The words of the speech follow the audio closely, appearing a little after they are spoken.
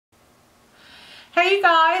Hey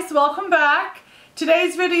guys, welcome back.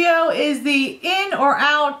 Today's video is the In or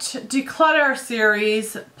Out Declutter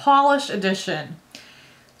series Polish edition.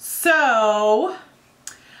 So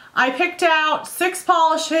I picked out 6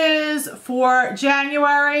 polishes for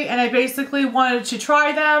January and I basically wanted to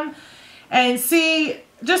try them and see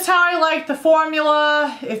just how I like the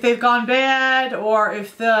formula, if they've gone bad or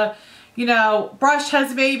if the brush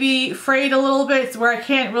has maybe frayed a little bit where I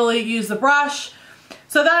can't really use the brush.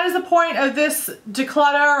 So that is the point of this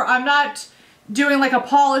declutter. I'm not doing like a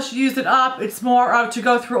polish, use it up. It's more of to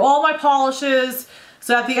go through all my polishes.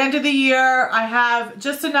 So at the end of the year, I have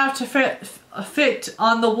just enough to fit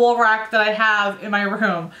on the wall rack that I have in my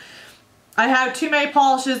room. I have too many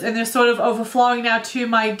polishes and they're sort of overflowing now to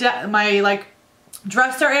my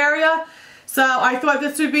dresser area. So I thought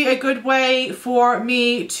this would be a good way for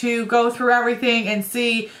me to go through everything and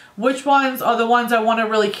see which ones are the ones I want to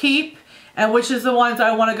really keep and which is the ones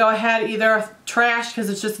I want to go ahead either trash because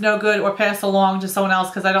it's just no good or pass along to someone else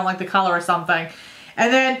because I don't like the color or something.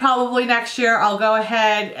 And then probably next year I'll go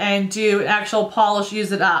ahead and do an actual polish,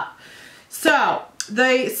 use it up. So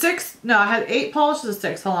I had 8 polishes,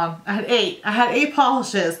 6, hold on. I had 8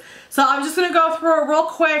 polishes. So I'm just going to go through it real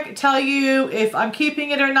quick, tell you if I'm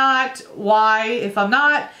keeping it or not, why if I'm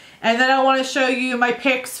not, and then I want to show you my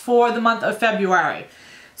picks for the month of February.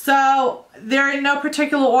 So they're in no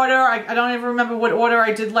particular order. I don't even remember what order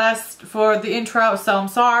I did last for the intro, so I'm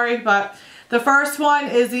sorry. But the first one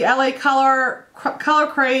is the LA Color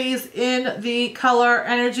Craze in the color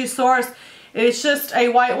Energy Source. It's just a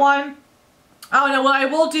white one. Oh no, what I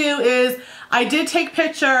will do is I did take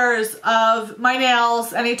pictures of my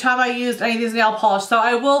nails anytime I used any of these nail polish. So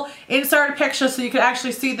I will insert a picture so you can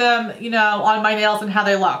actually see them, on my nails and how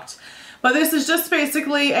they looked. But this is just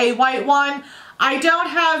basically a white one. I don't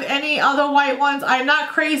have any other white ones. I'm not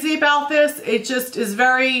crazy about this. It just is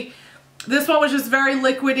this one was just very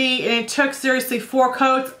liquidy and it took seriously 4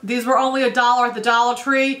 coats. These were only $1 at the Dollar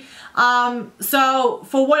Tree. So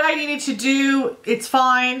for what I needed to do, it's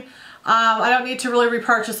fine. I don't need to really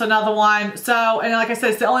repurchase another one. So, and like I said,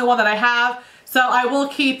 it's the only one that I have. So I will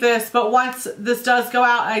keep this, but once this does go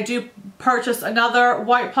out and I do purchase another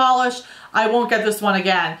white polish, I won't get this one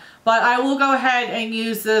again. But I will go ahead and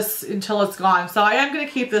use this until it's gone. So I am going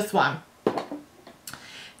to keep this one.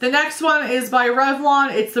 The next one is by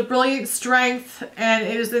Revlon. It's the Brilliant Strength and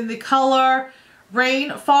it is in the color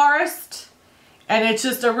Rainforest. And it's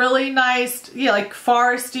just a really nice, like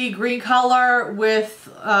foresty green color with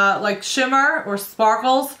like shimmer or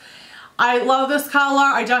sparkles. I love this color.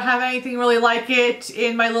 I don't have anything really like it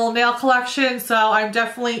in my little nail collection, so I'm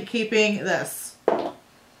definitely keeping this.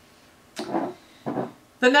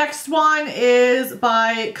 The next one is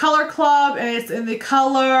by Color Club and it's in the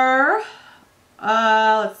color,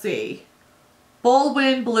 let's see,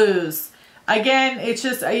 Baldwin Blues. Again, it's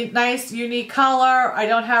just a nice, unique color. I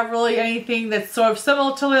don't have really anything that's sort of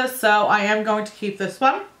similar to this, so I am going to keep this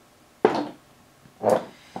one.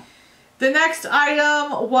 The next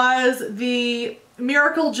item was the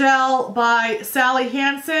Miracle Gel by Sally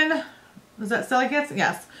Hansen. Is that Sally Hansen?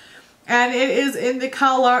 Yes. And it is in the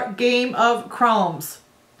color Game of Chromes.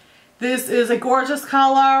 This is a gorgeous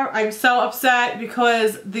color. I'm so upset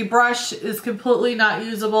because the brush is completely not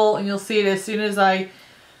usable, and you'll see it as soon as I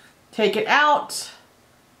take it out.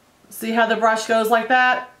 See how the brush goes like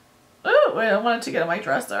that? Oh, wait, I wanted to get on my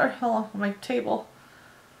dresser. Hold on, on my table.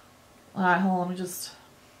 Alright, hold on, let me just...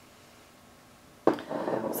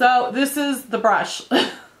 So, this is the brush.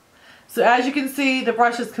 So, as you can see, the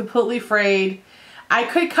brush is completely frayed. I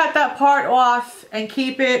could cut that part off and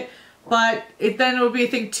keep it, but then it would be, I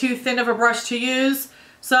think, too thin of a brush to use.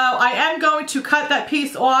 So, I am going to cut that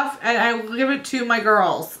piece off and I will give it to my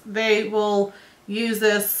girls. They will use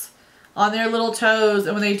this on their little toes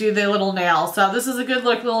and when they do their little nails. So this is a good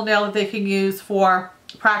little nail that they can use for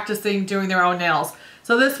practicing doing their own nails.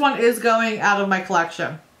 So this one is going out of my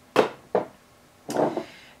collection.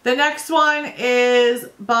 The next one is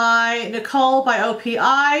by Nicole by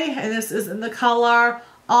OPI and this is in the color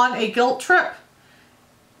On a Gilt Trip.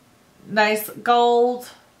 Nice gold.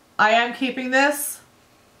 I am keeping this.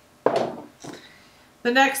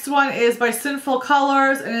 The next one is by Sinful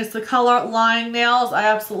Colors and it's the color Line Nails. I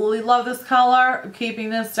absolutely love this color. I'm keeping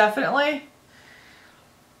this definitely.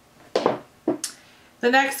 The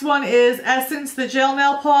next one is Essence, the gel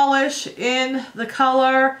nail polish in the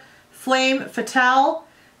color Flame Fatale.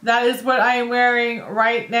 That is what I am wearing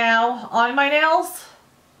right now on my nails.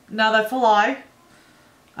 No, that's a lie.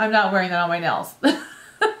 I'm not wearing that on my nails.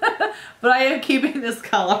 But I am keeping this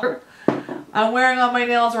color. I'm wearing on my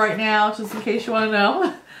nails right now, just in case you want to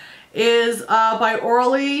know, is by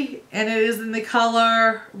Orly, and it is in the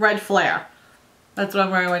color Red Flare. That's what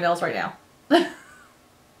I'm wearing on my nails right now.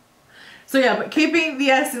 So yeah, but keeping the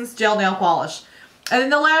Essence Gel Nail Polish. And then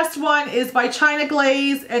the last one is by China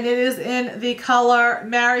Glaze, and it is in the color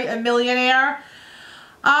Marry a Millionaire.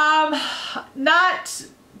 Not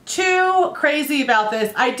too crazy about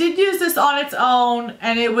this. I did use this on its own,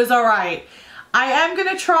 and it was alright. I am going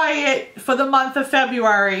to try it for the month of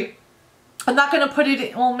February. I'm not going to put it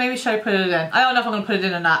in, well, maybe should I put it in? I don't know if I'm going to put it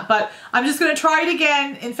in or not, but I'm just going to try it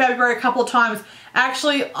again in February a couple of times,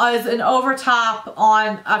 actually as an overtop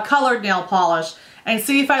on a colored nail polish, and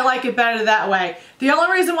see if I like it better that way. The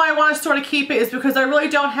only reason why I want to sort of keep it is because I really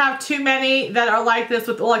don't have too many that are like this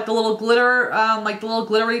with like the little glitter, like the little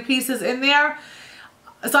glittery pieces in there.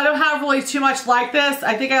 So I don't have really too much like this.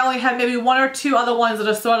 I think I only have maybe one or two other ones that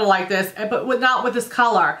are sort of like this, but not with this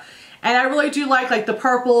color. And I really do like the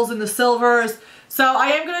purples and the silvers. So I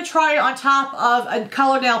am going to try it on top of a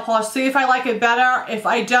color nail polish, see if I like it better. If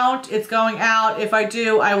I don't, it's going out. If I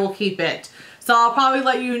do, I will keep it. So I'll probably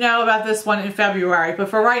let you know about this one in February. But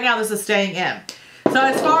for right now, this is staying in. So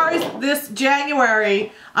as far as this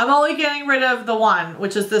January, I'm only getting rid of the one,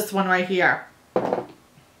 which is this one right here.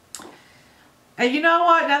 And you know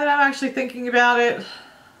what? Now that I'm actually thinking about it,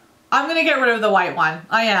 I'm going to get rid of the white one.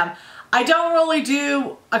 I am. I don't really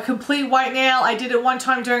do a complete white nail. I did it one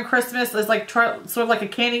time during Christmas as like sort of like a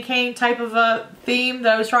candy cane type of a theme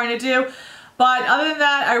that I was trying to do. But other than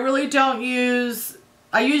that, I really don't use,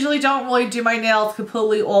 I usually don't really do my nails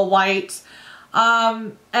completely all white.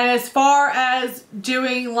 And as far as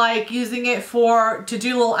doing like using it to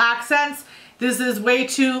do little accents, this is way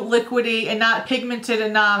too liquidy and not pigmented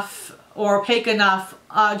enough or opaque enough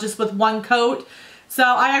just with one coat. So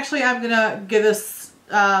I actually am going to give this,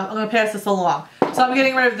 I'm going to pass this along. So I'm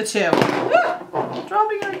getting rid of the two.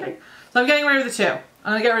 Dropping everything. So I'm getting rid of the two.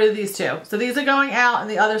 I'm going to get rid of these two. So these are going out and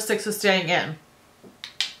the other 6 are staying in.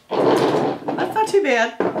 That's not too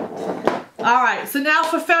bad. Alright, so now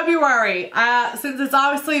for February. Since it's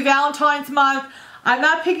obviously Valentine's month, I'm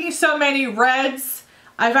not picking so many reds.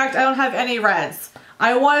 In fact, I don't have any reds.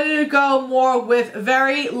 I wanted to go more with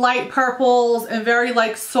very light purples and very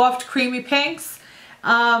like soft creamy pinks.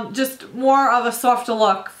 Just more of a softer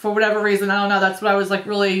look for whatever reason. I don't know. That's what I was like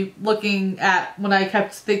really looking at when I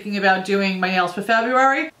kept thinking about doing my nails for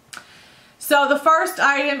February. So the first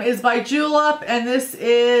item is by Julep, and this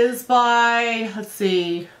is by, let's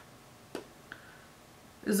see,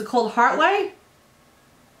 is it called Heartlay?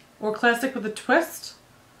 Or Classic with a Twist?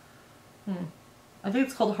 I think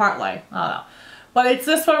it's called Heartlay. I don't know. But it's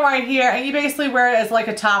this one right here, and you basically wear it as like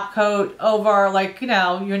a top coat over like, you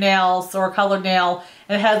know, your nails or a colored nail.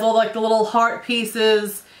 And it has all like the little heart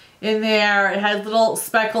pieces in there. It has little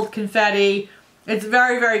speckled confetti. It's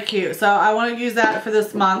very, very cute. So I want to use that for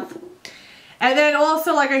this month. And then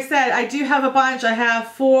also, like I said, I do have a bunch. I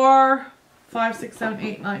have 4, 5, 6, 7,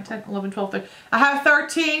 8, 9, 10, 11, 12, 13. I have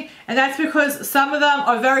 13, and that's because some of them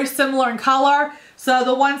are very similar in color. So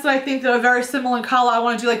the ones that I think that are very similar in color, I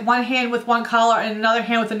want to do like one hand with one color and another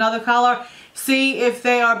hand with another color. See if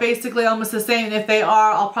they are basically almost the same. And if they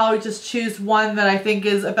are, I'll probably just choose one that I think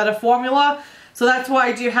is a better formula. So that's why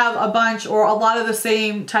I do have a bunch or a lot of the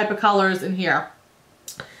same type of colors in here.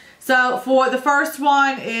 So for the first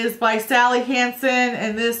one is by Sally Hansen,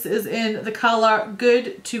 and this is in the color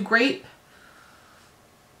Good to Grape.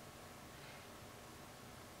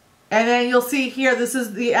 And then you'll see here, this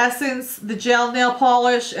is the Essence, the gel nail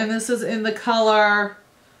polish, and this is in the color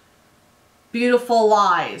Beautiful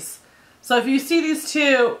Lies. So if you see these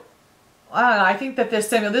two, I don't know, I think that they're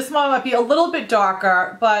similar. This one might be a little bit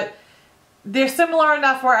darker, but they're similar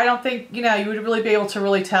enough where I don't think, you know, you would really be able to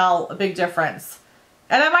really tell a big difference.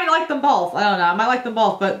 And I might like them both. I don't know, I might like them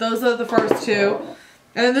both, but those are the first two.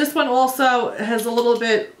 And then this one also has a little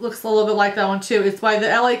bit, looks a little bit like that one too. It's by the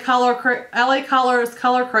LA Colors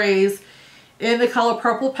Color Craze in the color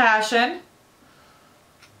Purple Passion.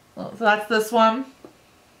 So that's this one.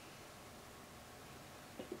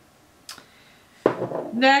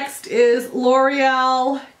 Next is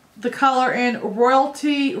L'Oreal, the color in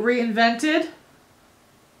Royalty Reinvented.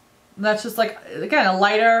 And that's just like, again, a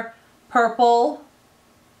lighter purple.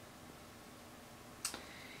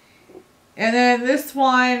 And then this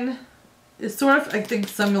one is sort of, I think,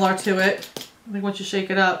 similar to it. I think once you shake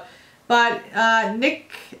it up. But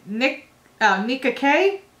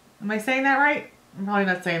Decay? Am I saying that right? I'm probably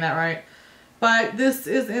not saying that right. But this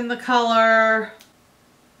is in the color,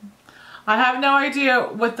 I have no idea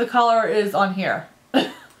what the color is on here.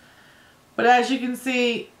 But as you can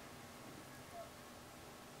see,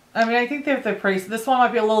 I mean, I think they're pretty. So this one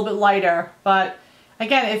might be a little bit lighter, but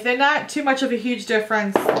again, if they're not too much of a huge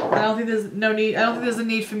difference, I don't think there's no need. I don't think there's a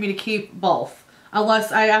need for me to keep both.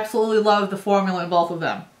 unless I absolutely love the formula in both of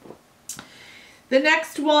them. The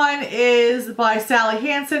next one is by Sally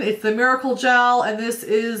Hansen. It's the Miracle Gel, and this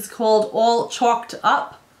is called All Chalked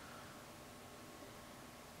Up.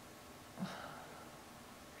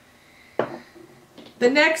 The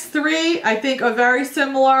next three I think are very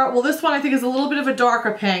similar. Well, this one I think is a little bit of a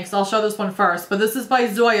darker pink, so I'll show this one first. But this is by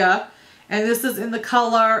Zoya, and this is in the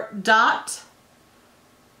color Dot.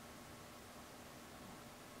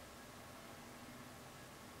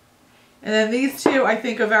 And then these two I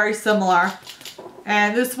think are very similar.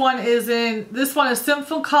 And this one is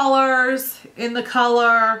Sinful Colors in the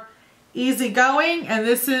color Easy Going, and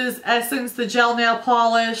this is Essence the Gel Nail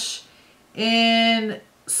Polish in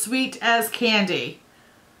Sweet as Candy.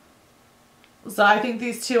 So I think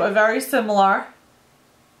these two are very similar.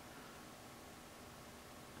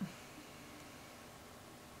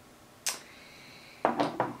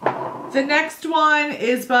 The next one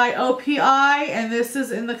is by OPI, and this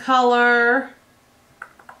is in the color,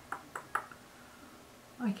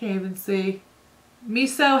 I can't even see, Me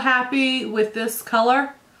So Happy with This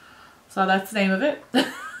Color. So that's the name of it.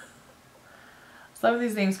 Some of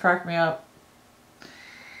these names crack me up.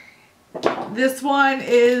 This one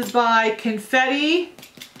is by Confetti,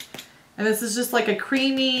 and this is just like a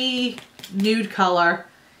creamy nude color.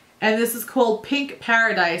 And this is called Pink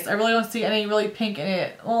Paradise. I really don't see any really pink in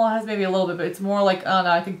it. Well, it has maybe a little bit, but it's more like, I don't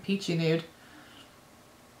know, I think peachy nude.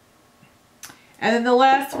 And then the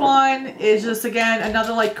last one is just, again,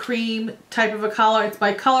 another like cream type of a color. It's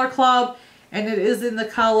by Color Club, and it is in the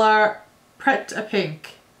color Pret a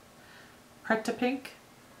Pink. Pret a Pink?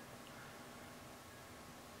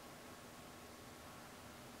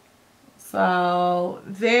 So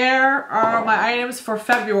there are my items for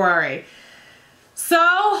February.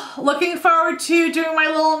 So, looking forward to doing my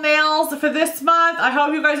little nails for this month. I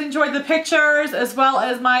hope you guys enjoyed the pictures as well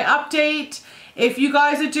as my update. If you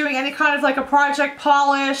guys are doing any kind of like a project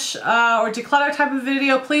polish or declutter type of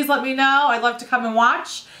video, please let me know. I'd love to come and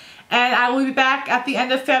watch. And I will be back at the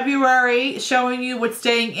end of February showing you what's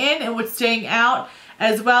staying in and what's staying out,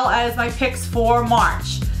 as well as my picks for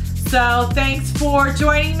March. So thanks for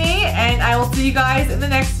joining me, and I will see you guys in the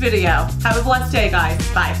next video. Have a blessed day, guys.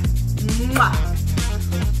 Bye. Mwah.